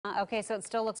Okay, so it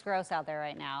still looks gross out there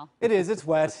right now. It is. It's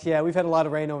wet. Yeah, we've had a lot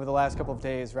of rain over the last couple of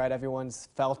days, right? Everyone's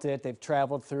felt it. They've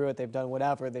traveled through it. They've done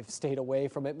whatever. They've stayed away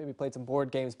from it, maybe played some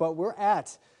board games. But we're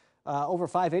at over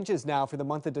 5 inches now for the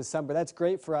month of December. That's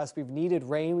great for us. We've needed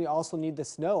rain. We also need the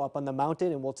snow up on the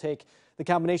mountain, and we'll take the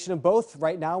combination of both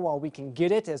right now while we can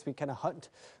get it as we kind of hunt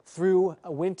through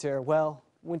a winter. Well,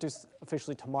 winter's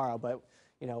officially tomorrow, but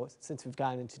you know, since we've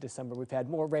gotten into December, we've had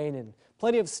more rain and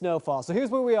plenty of snowfall. So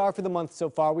here's where we are for the month so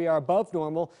far. We are above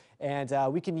normal, and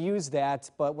we can use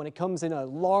that. But when it comes in a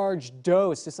large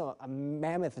dose, just a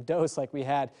mammoth dose like we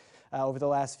had over the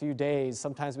last few days,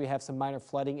 sometimes we have some minor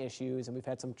flooding issues, and we've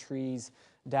had some trees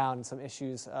down and some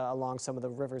issues along some of the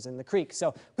rivers in the creek.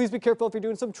 So please be careful if you're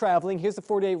doing some traveling. Here's the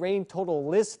 4-day rain total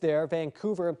list there.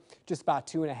 Vancouver, just about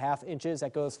 2.5 inches.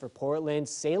 That goes for Portland.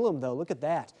 Salem, though, look at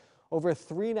that. Over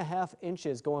 3.5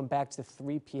 inches going back to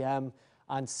 3 p.m.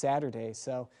 on Saturday.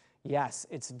 So yes,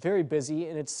 it's very busy,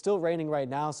 and it's still raining right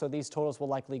now, so these totals will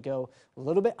likely go a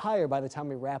little bit higher by the time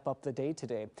we wrap up the day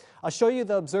today. I'll show you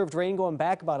the observed rain going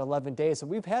back about 11 days. So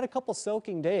we've had a couple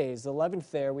soaking days. The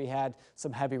 11th there, we had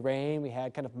some heavy rain. We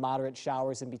had kind of moderate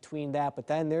showers in between that, but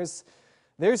then there's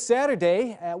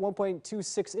Saturday at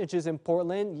 1.26 inches in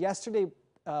Portland. Yesterday,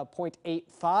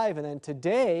 0.85, and then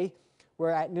today, we're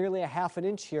at nearly 1/2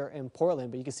 inch here in Portland,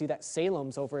 but you can see that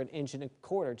Salem's over 1.25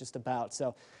 inches just about.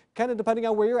 So kind of depending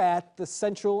on where you're at, the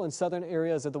central and southern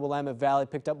areas of the Willamette Valley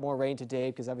picked up more rain today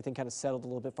because everything kind of settled a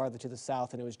little bit farther to the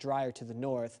south and it was drier to the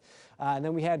north. And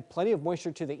then we had plenty of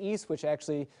moisture to the east, which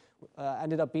actually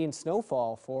ended up being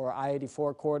snowfall for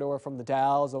I-84 corridor from the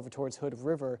Dalles over towards Hood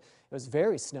River. It was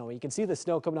very snowy. You can see the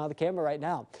snow coming out of the camera right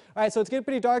now. All right, so it's getting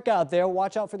pretty dark out there.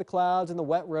 Watch out for the clouds and the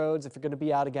wet roads if you're going to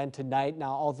be out again tonight.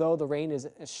 Now, although the rain is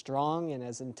as strong and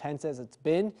as intense as it's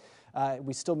been,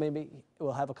 we still maybe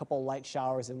will have a couple light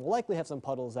showers, and we'll likely have some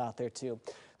puddles out there too.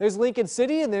 There's Lincoln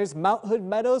City, and there's Mount Hood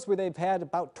Meadows, where they've had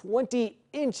about 20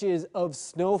 inches of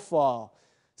snowfall.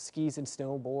 Skis and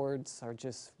snowboards are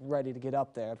just ready to get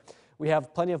up there. We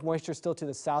have plenty of moisture still to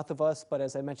the south of us, but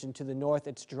as I mentioned, to the north,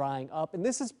 it's drying up. And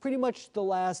this is pretty much the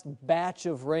last batch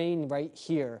of rain right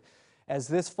here. As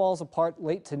this falls apart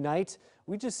late tonight,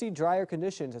 we just see drier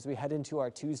conditions as we head into our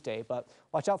Tuesday. But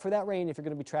watch out for that rain if you're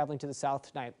going to be traveling to the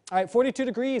south tonight. All right, 42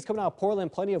 degrees coming out of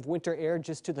Portland, plenty of winter air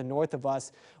just to the north of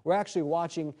us. We're actually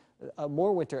watching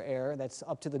more winter air that's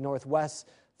up to the northwest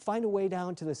find a way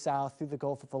down to the south through the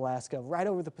Gulf of Alaska, right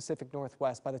over the Pacific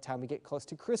Northwest by the time we get close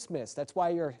to Christmas. That's why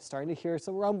you're starting to hear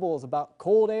some rumbles about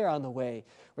cold air on the way.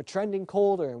 We're trending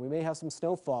colder, and we may have some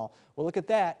snowfall. Well, look at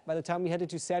that. By the time we head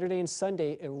into Saturday and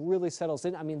Sunday, it really settles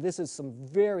in. I mean, this is some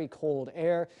very cold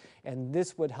air, and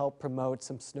this would help promote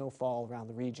some snowfall around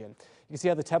the region. You can see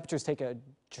how the temperatures take a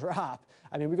drop.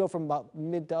 I mean, we go from about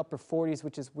mid to upper 40s,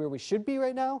 which is where we should be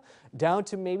right now, down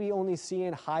to maybe only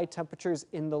seeing high temperatures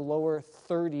in the lower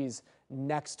 30s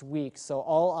next week. So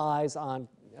all eyes on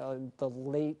the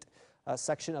late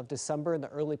section of December and the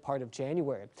early part of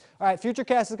January. All right,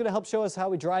 FutureCast is going to help show us how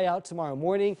we dry out tomorrow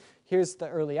morning. Here's the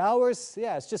early hours.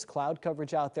 Yeah, it's just cloud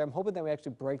coverage out there. I'm hoping that we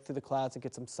actually break through the clouds and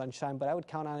get some sunshine, but I would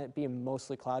count on it being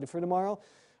mostly cloudy for tomorrow.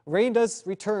 Rain does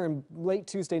return late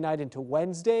Tuesday night into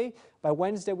Wednesday. By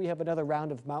Wednesday, we have another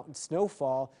round of mountain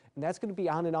snowfall, and that's going to be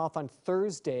on and off on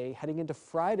Thursday, heading into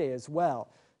Friday as well.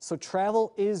 So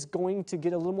travel is going to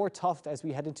get a little more tough as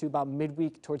we head into about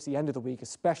midweek towards the end of the week,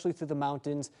 especially through the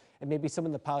mountains and maybe some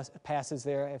of the passes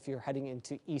there if you're heading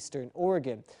into eastern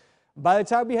Oregon. By the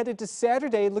time we head into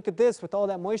Saturday, look at this, with all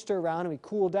that moisture around and we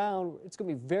cool down, it's going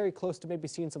to be very close to maybe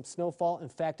seeing some snowfall. In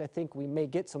fact, I think we may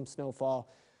get some snowfall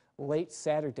late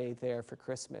Saturday there for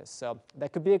Christmas. So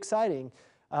that could be exciting.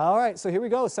 All right, so here we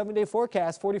go. 7-day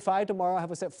forecast. 45 tomorrow.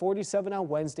 Have us at 47 on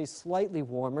Wednesday, slightly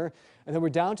warmer. And then we're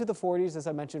down to the 40s, as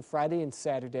I mentioned, Friday and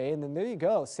Saturday. And then there you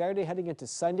go. Saturday heading into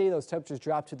Sunday, those temperatures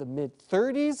drop to the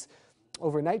mid-30s.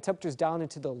 Overnight, temperatures down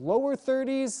into the lower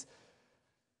 30s.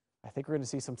 I think we're going to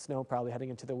see some snow probably heading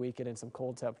into the weekend and some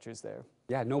cold temperatures there.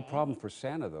 Yeah, no problem for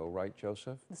Santa, though, right,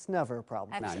 Joseph? It's never a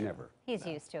problem. No, never. He's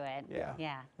used to it. Yeah.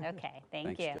 Yeah. Okay. Thank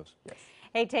Thanks, you. Joseph. Yes.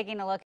 Hey, taking a look